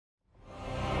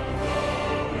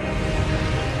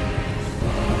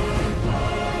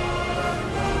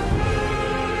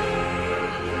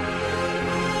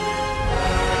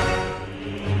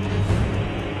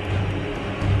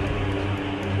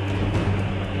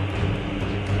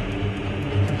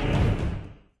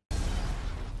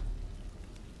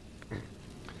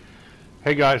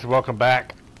Hey guys, welcome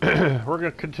back. We're going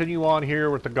to continue on here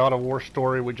with the God of War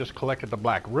story. We just collected the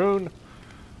Black Rune.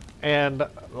 And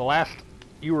the last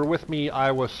you were with me,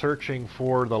 I was searching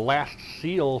for the last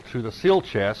seal to the seal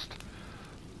chest.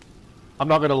 I'm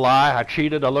not going to lie, I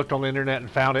cheated. I looked on the internet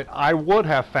and found it. I would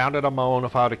have found it on my own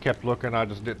if I would have kept looking. I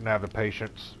just didn't have the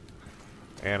patience.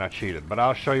 And I cheated. But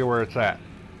I'll show you where it's at.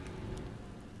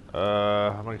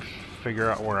 Let me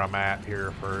figure out where I'm at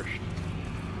here first.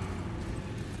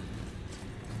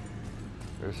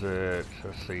 Is it,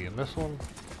 let's see, in this one?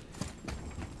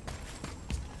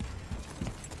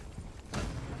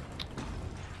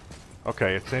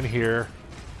 Okay, it's in here.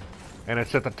 And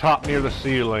it's at the top near the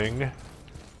ceiling.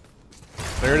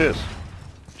 There it is.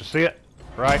 Did you see it?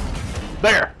 Right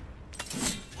there.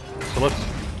 So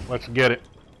let's get it.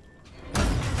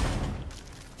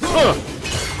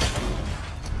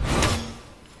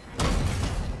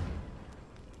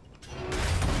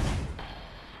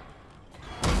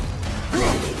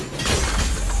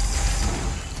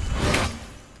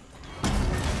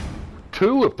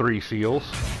 Two of three seals.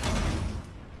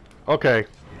 Okay.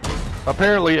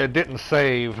 Apparently it didn't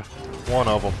save one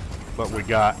of them, but we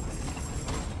got.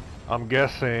 I'm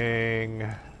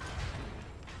guessing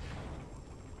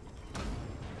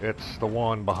it's the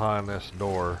one behind this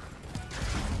door.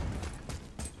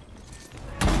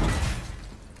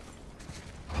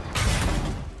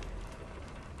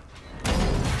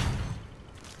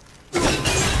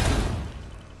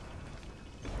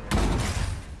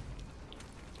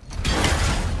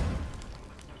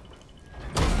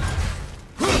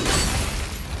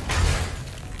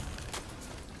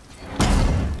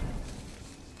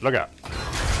 Look out.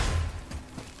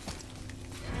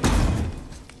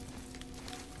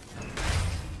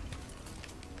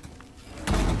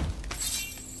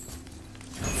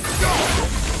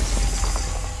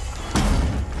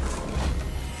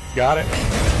 Got it.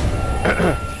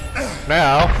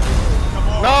 Now.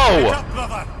 No!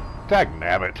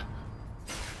 Dagnabbit.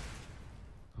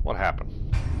 What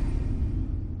happened?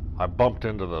 I bumped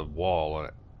into the wall and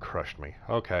it crushed me.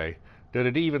 Okay. Did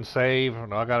it even save?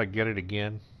 No, I gotta get it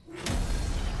again.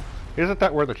 Isn't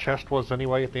that where the chest was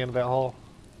anyway at the end of that hall?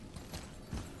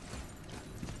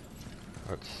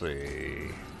 Let's see.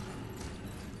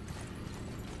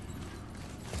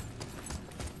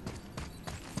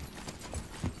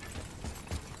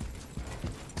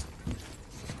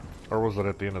 Or was it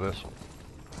at the end of this one?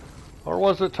 Or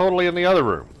was it totally in the other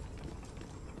room?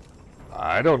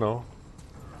 I don't know.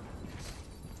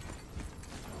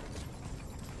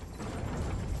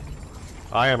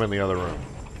 I am in the other room.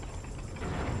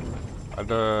 Is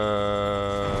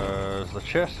the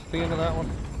chest at the end of that one?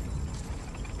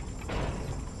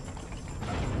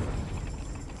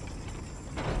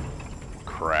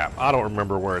 Crap, I don't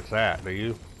remember where it's at, do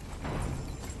you?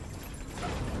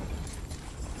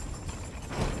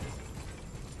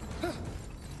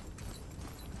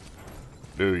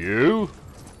 Do you?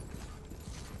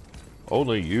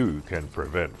 Only you can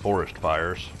prevent forest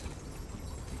fires.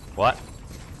 What?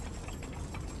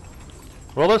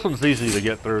 Well, this one's easy to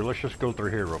get through. Let's just go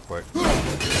through here real quick.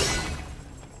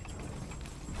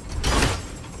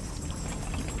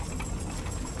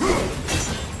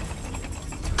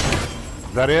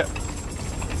 Is that it?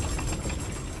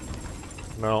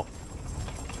 No.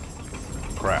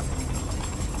 Crap.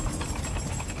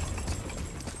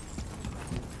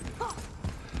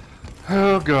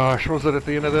 Oh gosh, was it at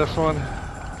the end of this one?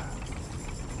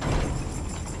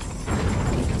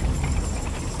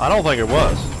 I don't think it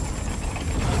was.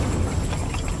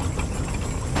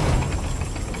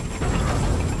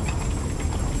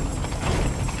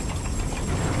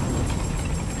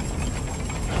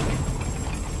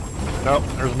 Nope,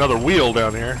 there's another wheel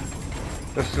down here.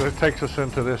 This takes us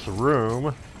into this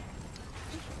room.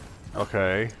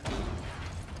 Okay.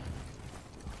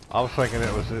 I was thinking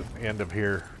it was at the end of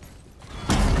here.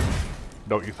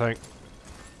 Don't you think?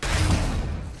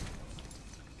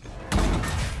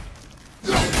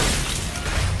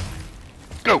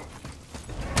 Go!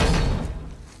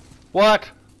 What?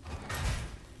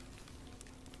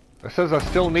 It says I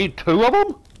still need two of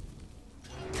them?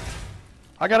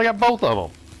 I gotta get both of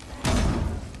them.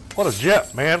 What a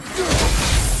jet, man.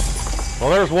 Well,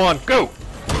 there's one. Go!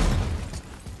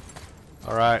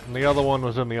 Alright, and the other one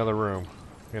was in the other room.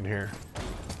 In here.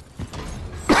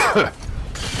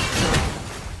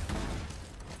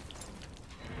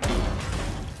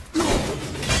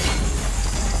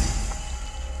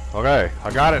 Okay,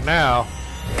 I got it now.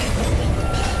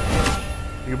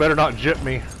 You better not jip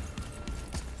me.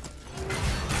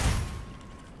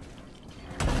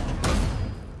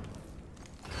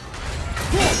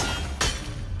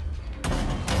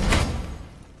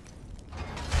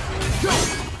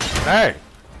 Hey!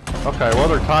 Okay, well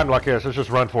they're timed like this. Let's just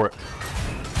run for it.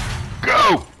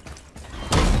 Go!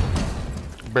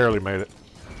 Barely made it.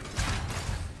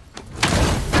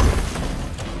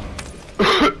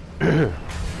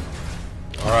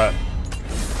 Alright.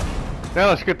 Now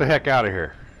let's get the heck out of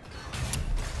here.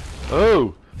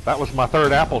 Oh, that was my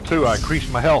third apple too. I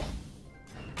increased my health.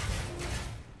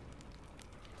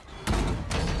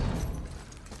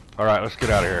 Alright, let's get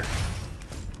out of here.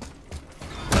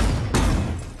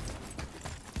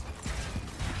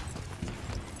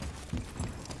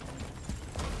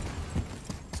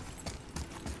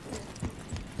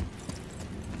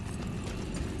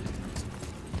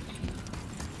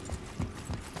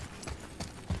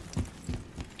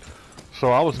 So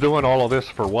I was doing all of this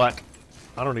for what?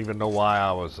 I don't even know why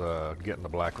I was getting the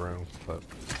black room, but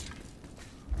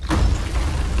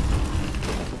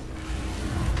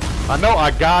I know I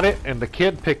got it and the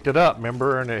kid picked it up,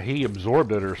 remember, and he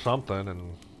absorbed it or something,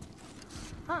 and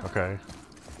okay.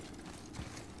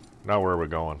 Now where are we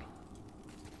going?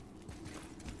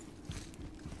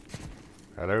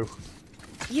 Hello?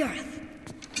 Earth.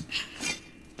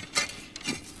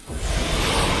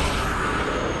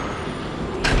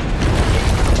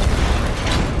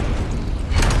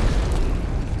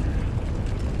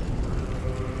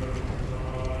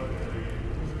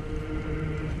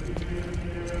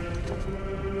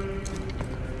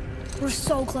 We're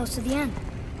so close to the end.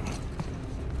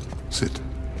 Sit.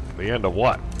 The end of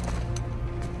what?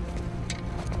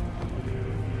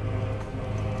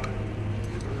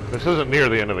 This isn't near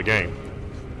the end of the game.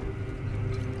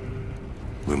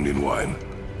 Limnian wine.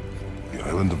 The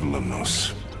island of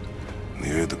Lemnos.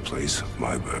 Near the place of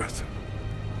my birth.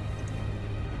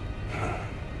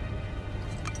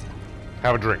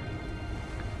 Have a drink.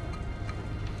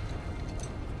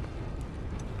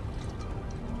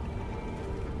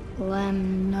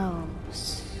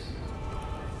 Lemnos.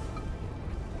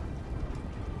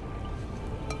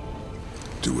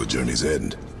 To a journey's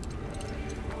end.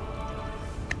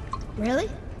 Really?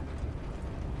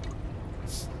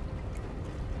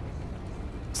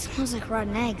 Smells like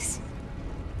rotten eggs.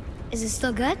 Is it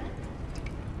still good?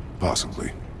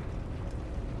 Possibly.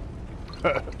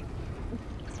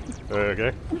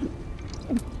 Okay.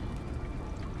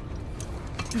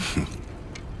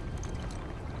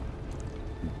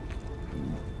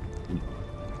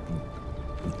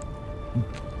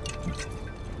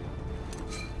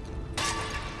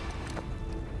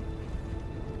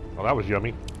 Well, that was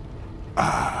yummy.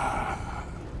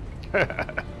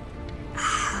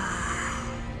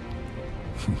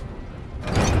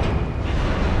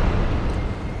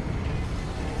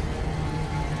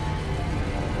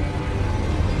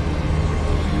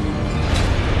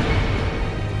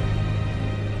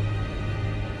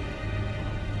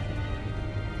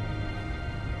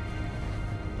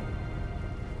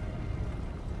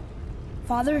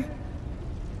 Father,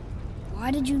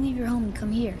 why did you leave your home and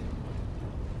come here?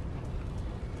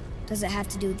 Does it have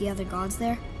to do with the other gods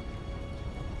there?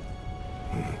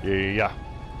 Yeah.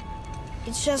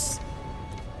 It's just,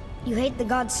 you hate the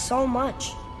gods so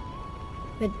much.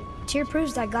 But Tyr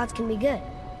proves that gods can be good.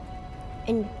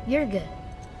 And you're good.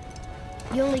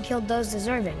 You only killed those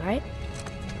deserving, right?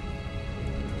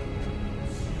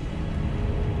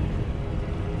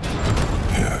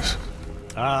 Yes.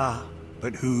 Ah,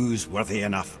 but who's worthy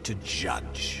enough to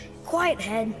judge? Quiet,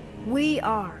 head. We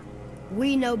are.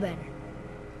 We know better.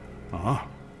 Uh-huh.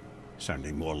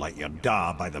 Sounding more like your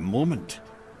da by the moment.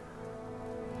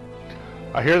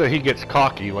 I hear that he gets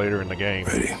cocky later in the game.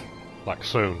 Ready. Like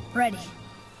soon. Ready.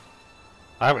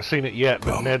 I haven't seen it yet,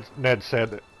 but Ned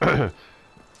said that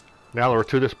now that we're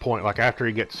to this point, like after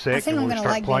he gets I sick think and I'm we gonna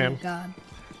start like playing, being a god.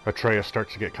 Atreus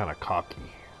starts to get kind of cocky.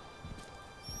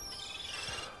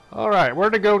 Alright, where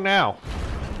to go now?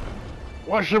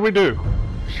 What should we do?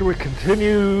 Should we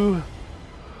continue?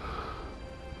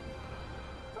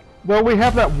 Well, we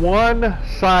have that one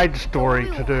side story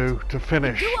to do to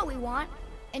finish. We do what we want,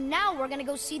 and now we're gonna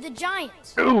go see the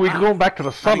giants. Ooh, we're going back to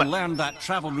the summit. Having learned that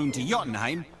travel rune to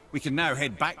Jotunheim, we can now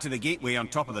head back to the gateway on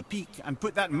top of the peak and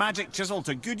put that magic chisel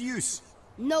to good use.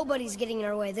 Nobody's getting in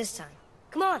our way this time.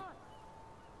 Come on.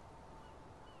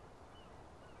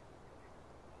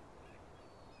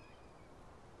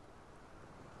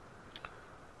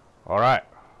 Alright,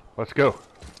 let's go.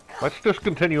 Let's just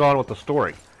continue on with the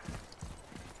story.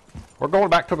 We're going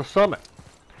back to the summit.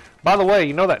 By the way,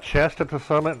 you know that chest at the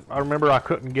summit I remember I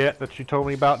couldn't get that you told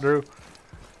me about, Drew?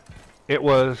 It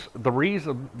was the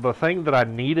reason, the thing that I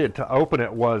needed to open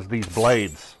it was these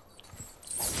blades.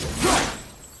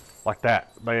 Like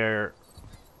that. They're,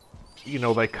 you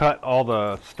know, they cut all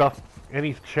the stuff,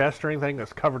 any chest or anything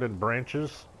that's covered in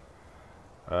branches.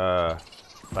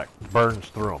 that burns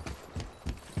through them.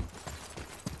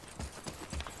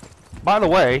 By the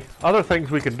way, other things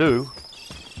we can do,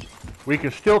 we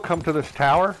can still come to this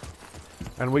tower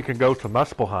and we can go to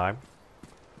Muspelheim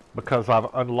because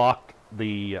I've unlocked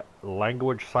the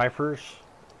language ciphers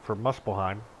for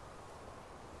Muspelheim.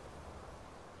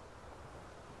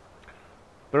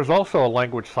 There's also a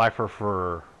language cipher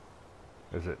for,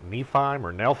 is it Nephiim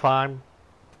or Nelfheim?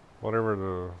 Whatever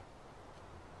the...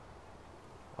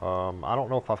 I don't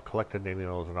know if I've collected any of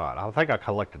those or not. I think I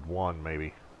collected one,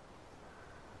 maybe.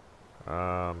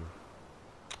 So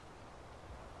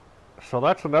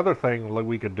that's another thing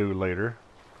we could do later.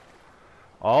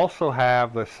 I also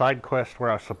have the side quest where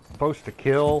I'm supposed to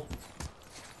kill,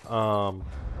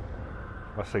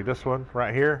 let's see, this one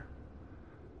right here.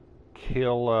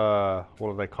 Kill,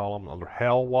 what do they call them? A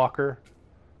Hell Walker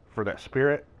for that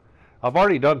spirit. I've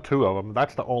already done 2 of them.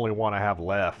 That's the only one I have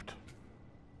left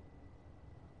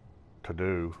to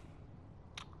do.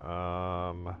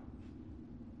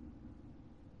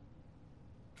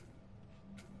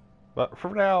 But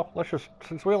for now, let's just,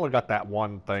 since we only got that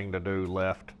one thing to do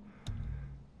left,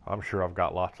 I'm sure I've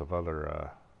got lots of other,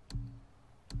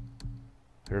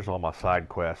 here's all my side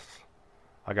quests.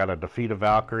 I gotta defeat a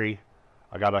Valkyrie.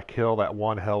 I gotta kill that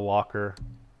one Hellwalker.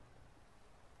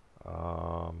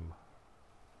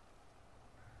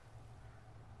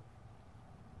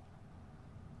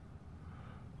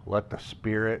 Let the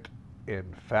spirit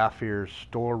in Fafnir's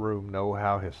storeroom know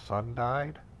how his son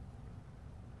died.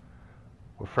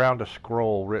 We found a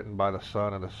scroll written by the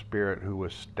son of the spirit who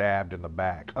was stabbed in the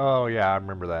back. Oh yeah, I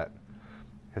remember that.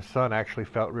 His son actually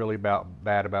felt really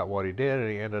bad about what he did, and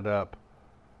he ended up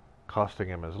costing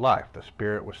him his life. The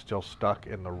spirit was still stuck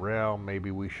in the realm.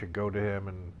 Maybe we should go to him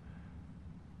and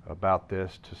about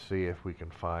this to see if we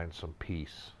can find some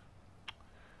peace.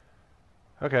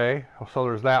 Okay, so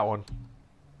there's that one.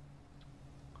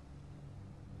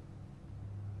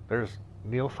 There's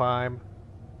Nilfheim,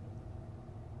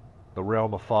 the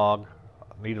Realm of Fog.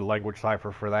 I need a language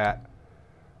cipher for that.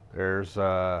 There's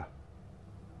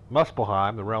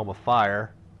Muspelheim, the Realm of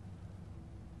Fire,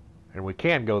 and we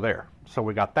can go there. So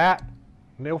we got that,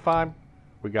 Nilfheim.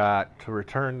 We got to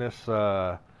return this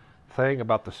thing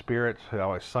about the spirits,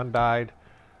 how his son died.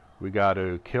 We got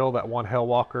to kill that one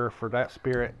Hellwalker for that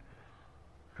spirit,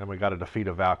 and we got to defeat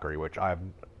a Valkyrie, which I've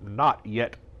not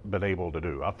yet been able to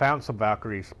do. I found some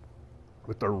Valkyries,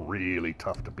 but they're really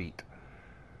tough to beat.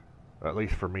 At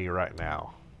least for me right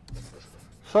now.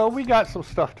 So we got some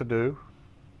stuff to do.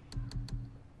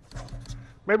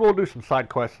 Maybe we'll do some side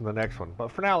quests in the next one.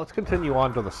 But for now, let's continue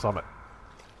on to the summit.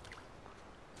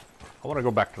 I want to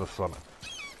go back to the summit.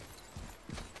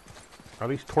 Are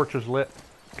these torches lit?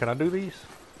 Can I do these?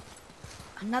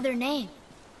 Another name.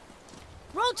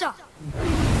 Rota!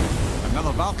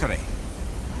 Another Valkyrie.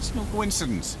 That's no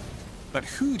coincidence. But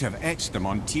who'd have etched them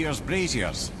on Tyr's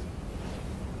braziers?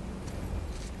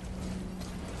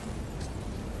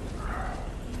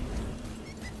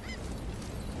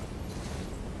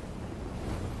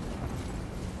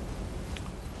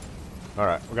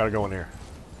 Alright, we gotta go in here.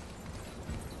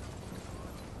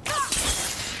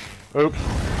 Oops.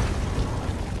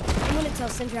 I'm gonna tell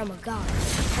Sindri I'm a god.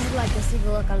 I would like to see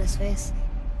the look on his face.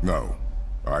 No.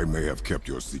 I may have kept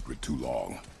your secret too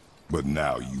long. But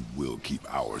now you will keep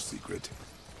our secret.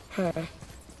 Huh.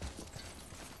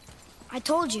 I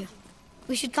told you.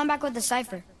 We should come back with the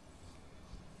cipher.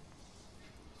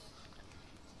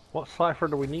 What cipher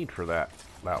do we need for that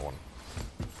one?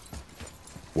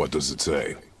 What does it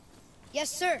say? Yes,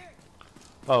 sir.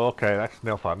 Oh, okay, that's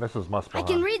Nilfheim. This is Muspelheim. I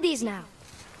can read these now.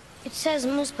 It says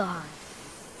Muspelheim,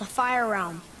 the fire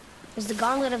realm, is the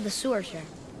gauntlet of the sewer share.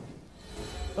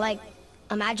 Like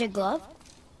a magic glove?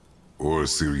 Or a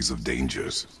series of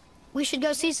dangers. We should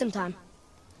go see sometime.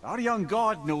 Our young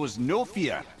god knows no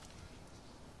fear.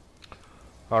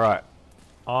 Alright,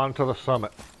 on to the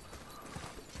summit.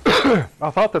 I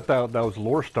thought that those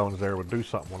lore stones there would do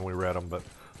something when we read them, but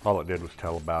all it did was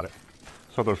tell about it.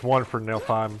 So there's one for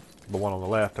Nilfheim, the one on the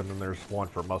left, and then there's one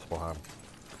for Muspelheim.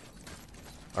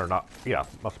 Or not, yeah,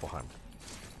 Muspelheim.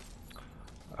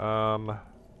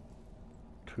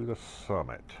 To the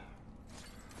summit.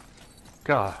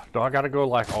 God, do I gotta go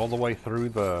like all the way through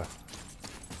the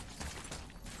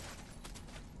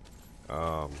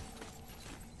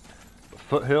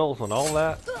foothills and all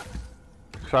that?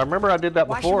 So I remember I did that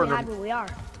before. Why should we hide where we are?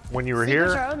 When you were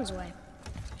Secrets here. are Odin's way.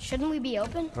 Shouldn't we be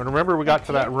open? And remember we got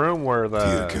to that room where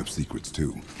Tyr kept secrets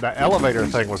too. that elevator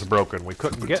thing was broken. We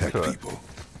couldn't get Protect to it. people.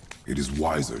 It is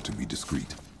wiser to be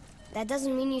discreet. That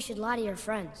doesn't mean you should lie to your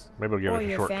friends. Maybe we'll give or it a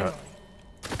your shortcut.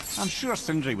 family. I'm sure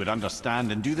Sindri would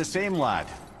understand and do the same, lad.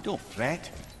 Don't fret.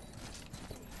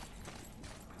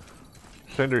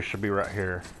 cinders should be right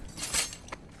here.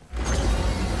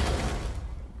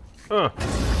 So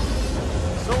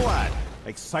what?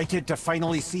 Excited to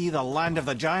finally see the land of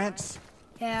the giants?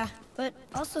 Yeah, but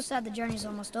also sad the journey's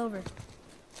almost over.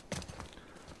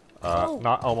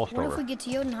 Not almost what over. if we get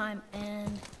to Jotunheim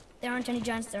and there aren't any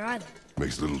giants there either?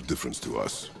 Makes little difference to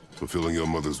us. Fulfilling your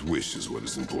mother's wish is what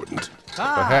is important.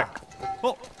 The heck?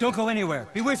 Oh, don't go anywhere.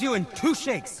 Be with you in 2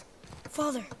 shakes.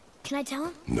 Father, can I tell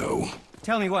him? No.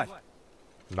 Tell me what?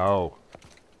 No.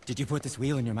 Did you put this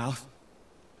wheel in your mouth?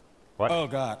 What? Oh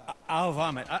God, I'll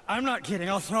vomit. I'm not kidding.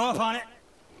 I'll throw up on it.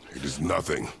 It is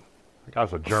nothing. That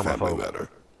guy's a Family germaphobe. matter.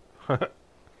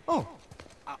 Oh.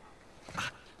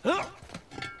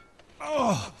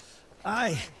 Oh.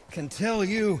 I can tell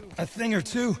you a thing or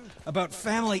two about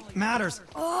family matters.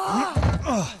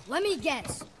 Let me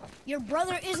guess. Your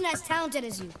brother isn't as talented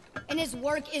as you, and his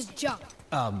work is junk.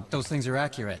 Those things are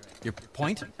accurate. Your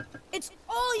point? It's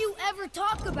all you ever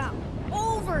talk about,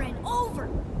 over and over.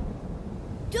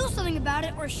 Do something about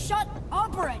it or shut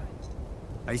up already.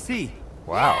 I see.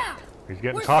 Wow. Yeah. He's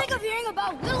getting We're cocky. sick of hearing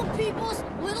about little people's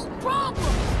little problems.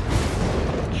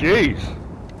 Jeez.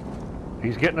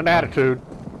 He's getting an attitude.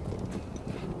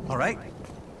 All right.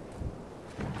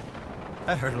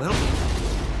 That hurt a little.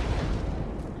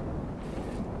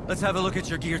 Let's have a look at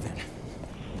your gear then.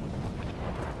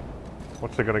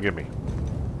 What's it gonna give me?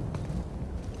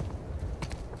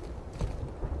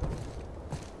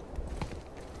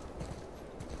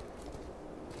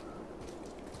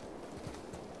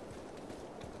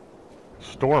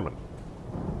 Storming.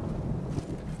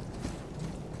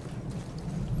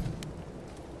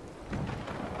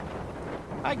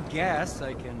 I guess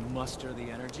I can muster the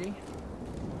energy.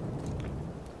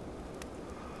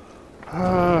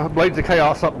 Blades of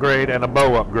Chaos upgrade and a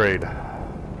bow upgrade.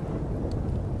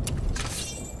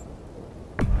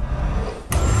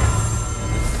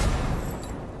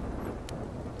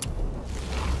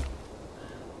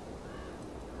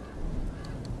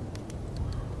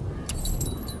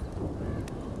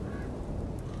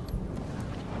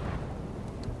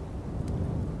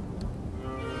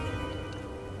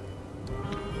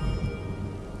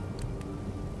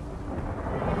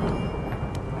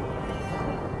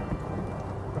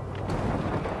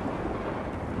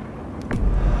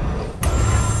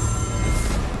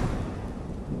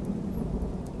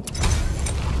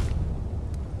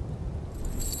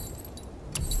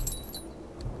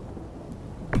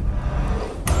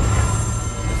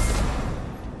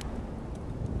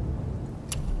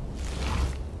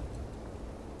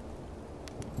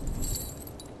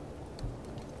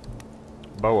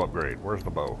 Bow upgrade. Where's the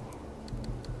bow?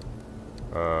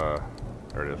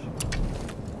 There it is.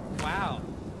 Wow.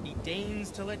 He deigns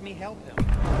to let me help him.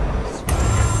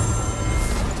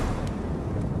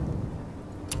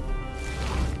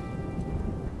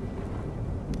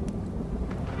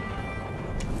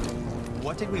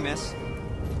 What did we miss?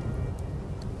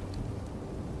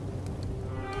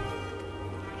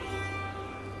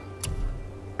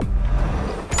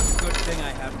 Good thing I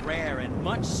have rare and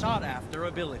much sought after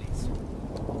abilities.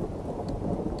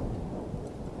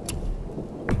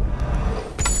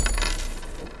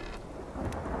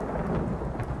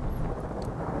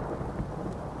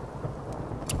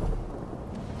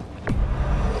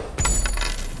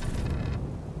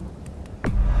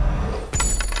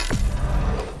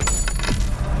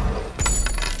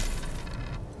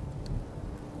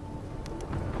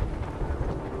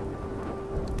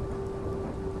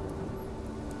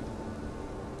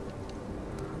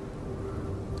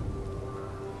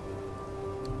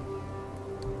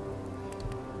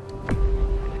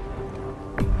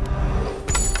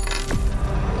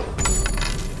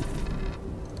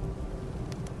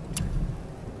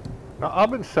 Now,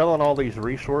 I've been selling all these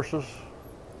resources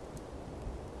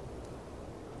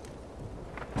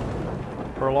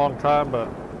for a long time, but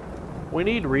we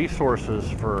need resources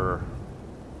to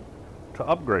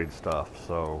upgrade stuff,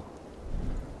 so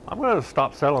I'm going to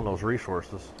stop selling those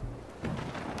resources.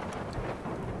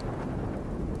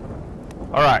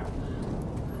 Alright.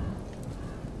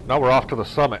 Now we're off to the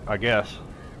summit, I guess.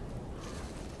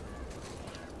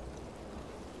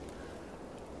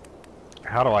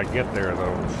 How do I get there,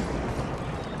 though?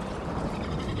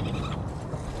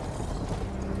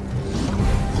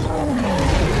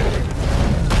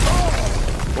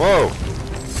 Whoa!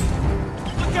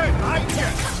 Look out! Behind you!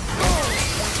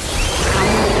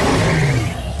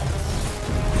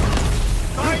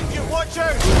 Behind you! Watch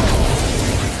out!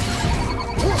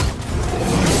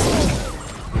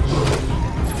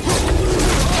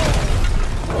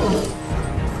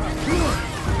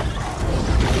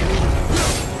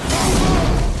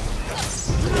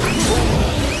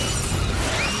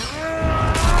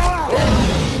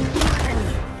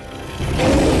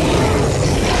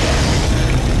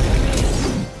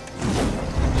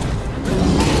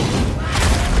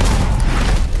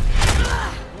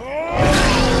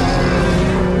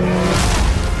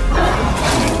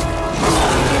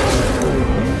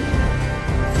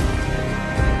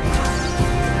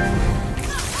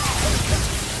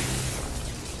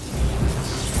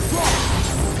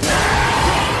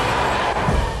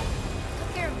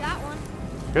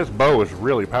 His bow is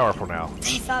really powerful now.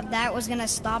 They thought that was gonna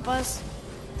stop us?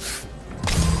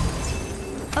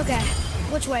 Okay,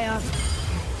 which way up?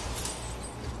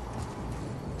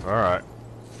 Alright.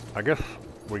 I guess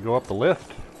we go up the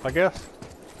lift, I guess.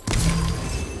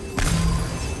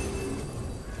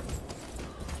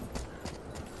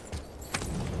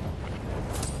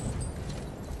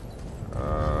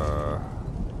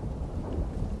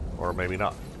 Or maybe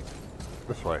not.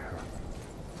 This way.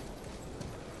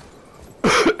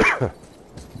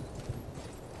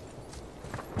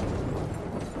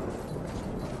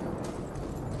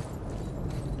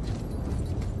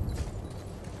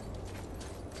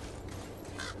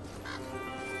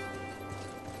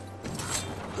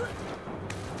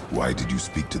 Why did you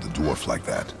speak to the dwarf like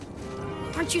that?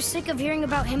 Aren't you sick of hearing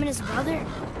about him and his brother?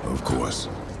 Of course.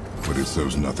 But it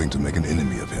serves nothing to make an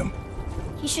enemy of him.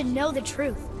 He should know the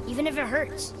truth, even if it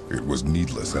hurts. It was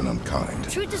needless and unkind.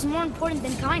 Truth is more important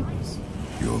than kindness.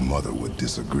 Your mother would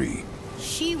disagree.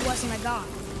 She wasn't a god.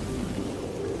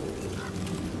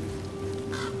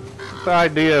 The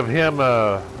idea of him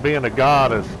being a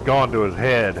god has gone to his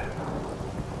head.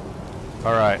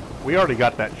 Alright, we already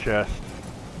got that chest.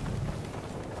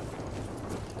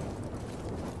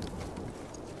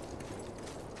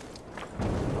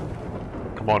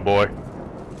 Come on, boy.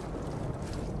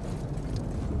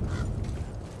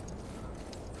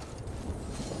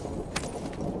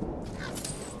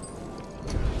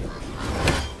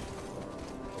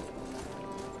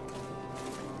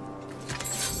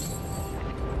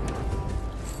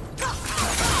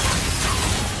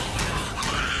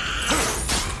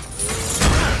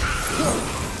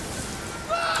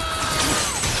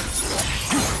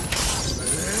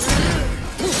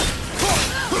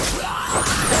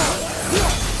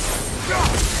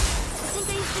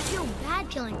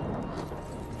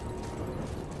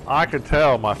 I could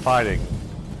tell my fighting.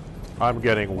 I'm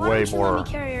getting Why way don't you more let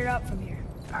me carry her up from here?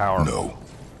 powerful. No.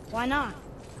 Why not?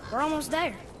 We're almost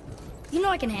there. You know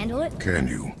I can handle it. Can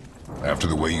you? After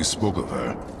the way you spoke of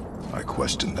her, I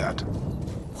question that.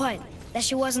 What? That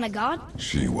she wasn't a god?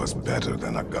 She was better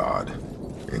than a god,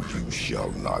 and you shall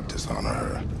not dishonor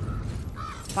her.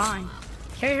 Fine.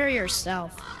 Carry her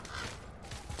yourself.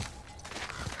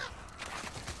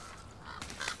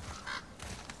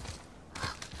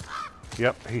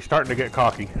 Yep, he's starting to get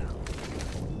cocky.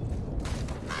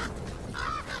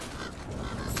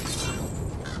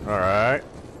 Alright.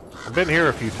 I've been here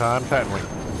a few times, haven't we?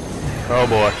 Oh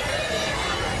boy.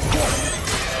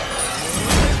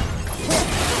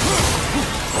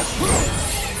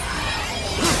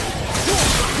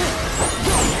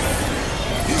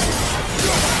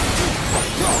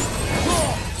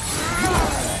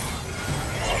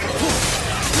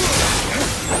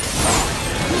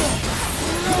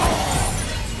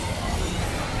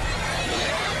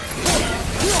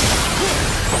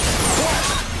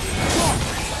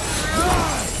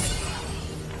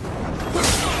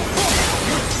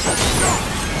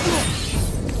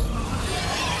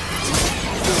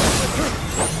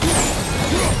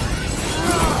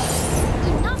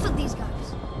 Enough of these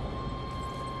guys.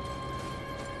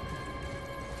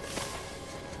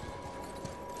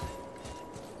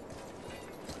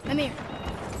 Mimir,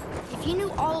 if you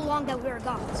knew all along that we were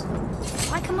gods,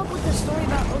 why come up with the story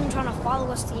about Odin trying to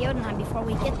follow us to Jotunheim before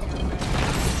we get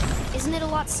there? Isn't it a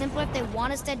lot simpler if they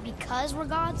want us dead because we're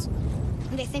gods?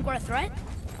 And they think we're a threat?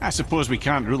 I suppose we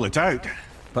can't rule it out.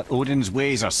 But Odin's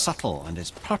ways are subtle, and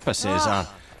his purposes are...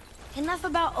 Enough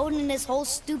about Odin and his whole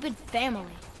stupid family.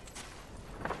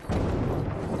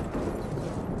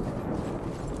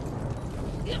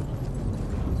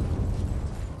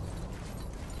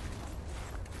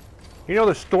 You know,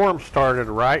 the storm started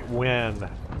right when...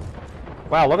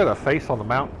 Wow, look at the face on the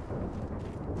mountain.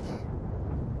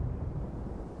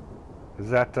 Is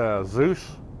that Zeus?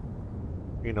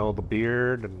 You know, the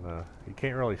beard and you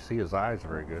can't really see his eyes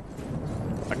very good.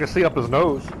 I can see up his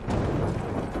nose.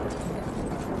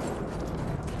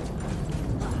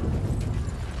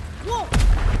 Whoa!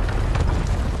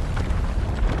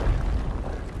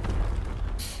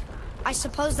 I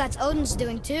suppose that's Odin's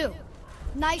doing too.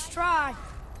 Nice try.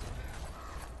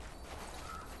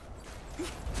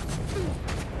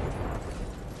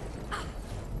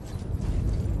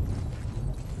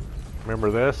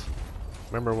 Remember this?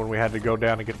 Remember when we had to go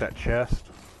down and get that chest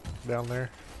down there?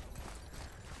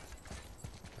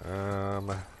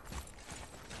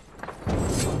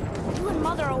 You and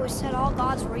Mother always said all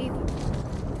gods were evil.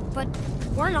 But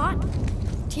we're not.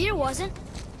 Tyr wasn't.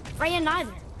 Freya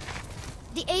neither.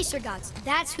 The Aesir gods,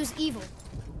 that's who's evil.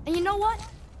 And you know what?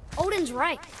 Odin's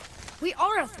right. We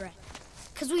are a threat.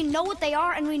 Because we know what they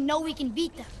are and we know we can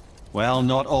beat them. Well,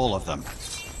 not all of them.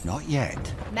 Not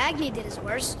yet. Magni did his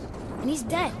worst, and he's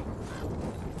dead.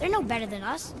 They're no better than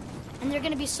us, and they're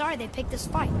gonna be sorry they picked this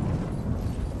fight.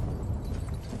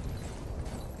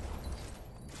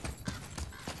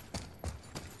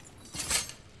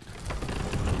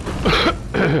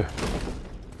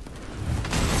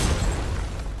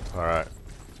 Alright.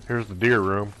 Here's the deer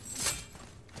room.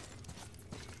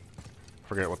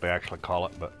 Forget what they actually call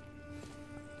it, but...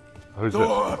 Who's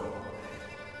Thor!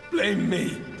 Blame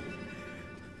me.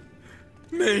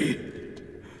 Me.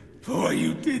 For what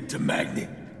you did to Magni.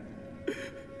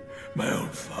 My own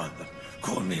father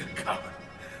called me a coward.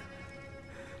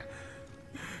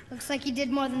 Looks like he did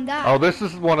more than that. Oh, this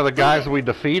is one of the guys we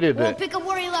defeated We'll that, pick up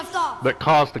where he left off. that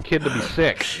caused the kid to be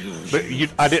sick. But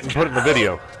I didn't put it in the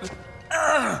video.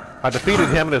 I defeated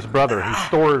him and his brother. He's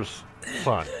Thor's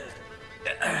son.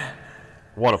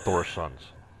 One of Thor's sons.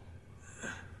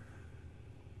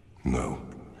 No.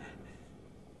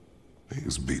 He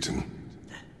is beaten.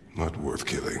 Not worth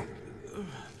killing.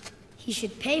 He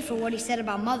should pay for what he said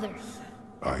about Mother.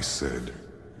 I said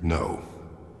no.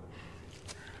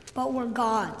 But we're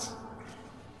gods.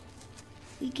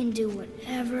 We can do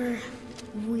whatever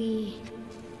we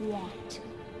want.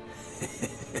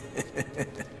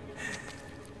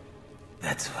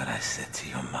 That's what I said to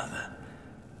your mother,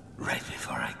 right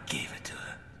before I gave it to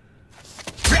her.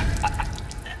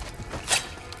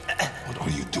 What are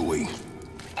you doing?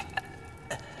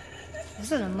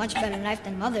 This is a much better knife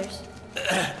than Mother's.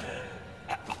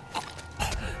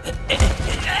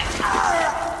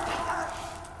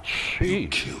 You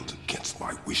killed against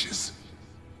my wishes.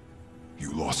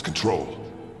 You lost control.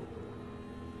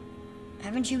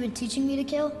 Haven't you been teaching me to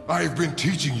kill? I've been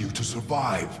teaching you to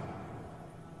survive.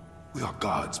 We are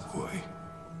gods, boy.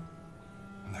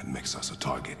 And that makes us a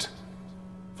target.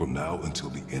 From now until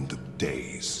the end of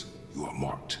days, you are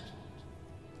marked.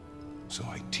 So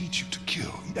I teach you to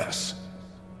kill, yes,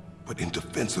 but in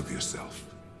defense of yourself.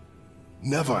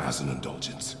 Never as an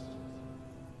indulgence.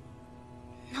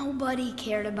 Nobody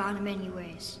cared about him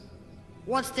anyways.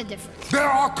 What's the difference? There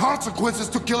are consequences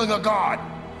to killing a god!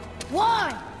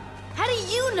 Why? How do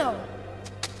you know?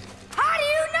 How do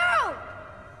you know?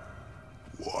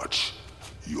 Watch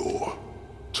your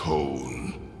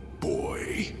tone,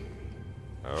 boy.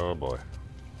 Oh boy.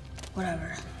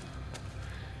 Whatever.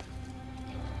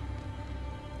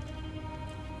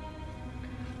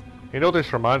 You know what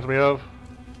this reminds me of?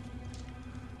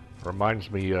 Reminds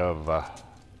me of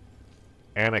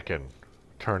Anakin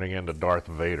turning into Darth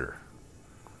Vader.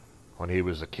 When he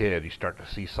was a kid, you start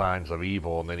to see signs of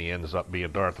evil, and then he ends up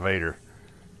being Darth Vader.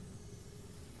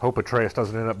 Hope Atreus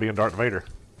doesn't end up being Darth Vader.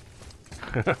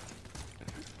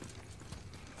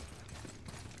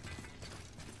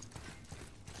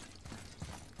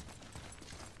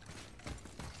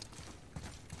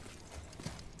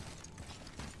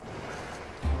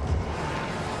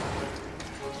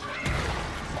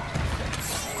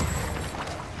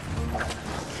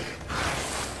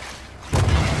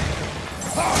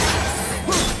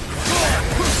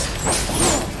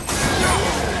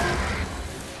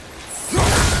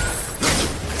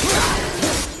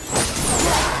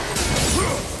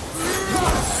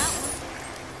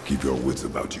 Keep your wits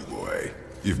about you, boy.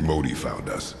 If Modi found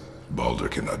us, Baldur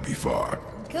cannot be far.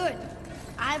 Good.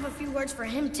 I have a few words for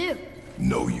him too.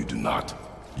 No, you do not.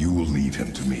 You will leave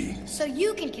him to me. So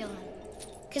you can kill him.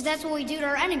 Because that's what we do to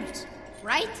our enemies,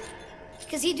 right?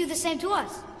 Because he'd do the same to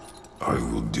us. I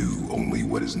will do only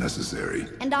what is necessary.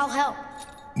 And I'll help.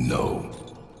 No.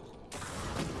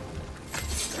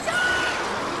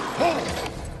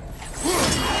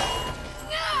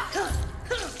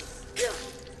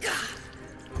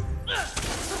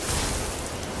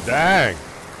 Dang.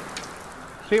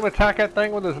 See him attack that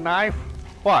thing with his knife?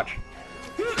 Watch.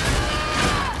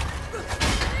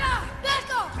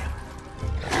 Back off!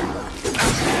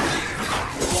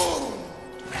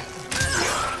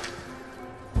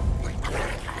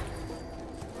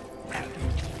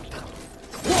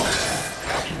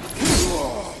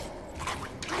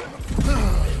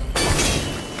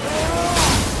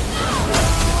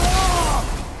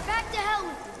 Back to hell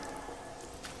with you.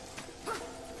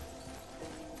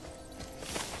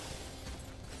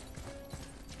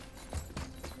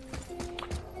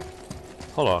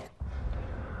 Hold on.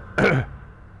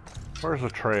 Where's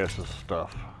Atreus'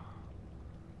 stuff?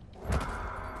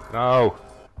 No.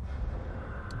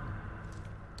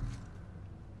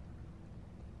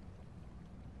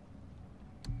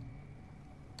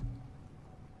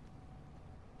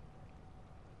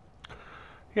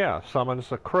 Yeah, summons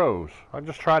the crows. I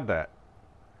just tried that.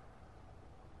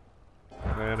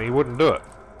 And he wouldn't do it.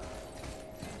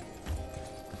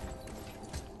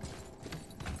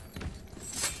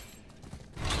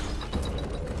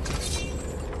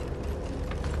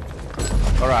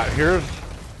 Alright, here's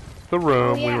the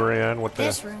room Oh, yeah. we were in with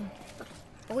This room.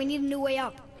 But we need a new way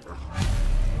up.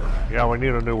 Yeah, we need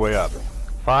a new way up.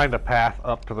 Find a path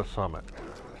up to the summit.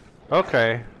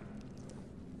 Okay.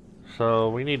 So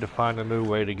we need to find a new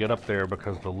way to get up there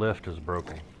because the lift is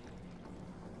broken.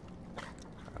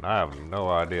 And I have no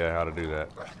idea how to do that.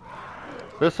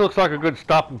 This looks like a good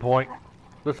stopping point.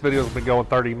 This video's been going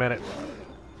 30 minutes.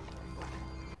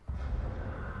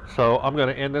 So I'm going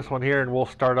to end this one here and we'll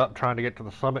start up trying to get to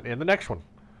the summit in the next one.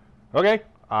 Okay,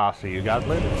 I'll see you guys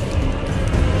later.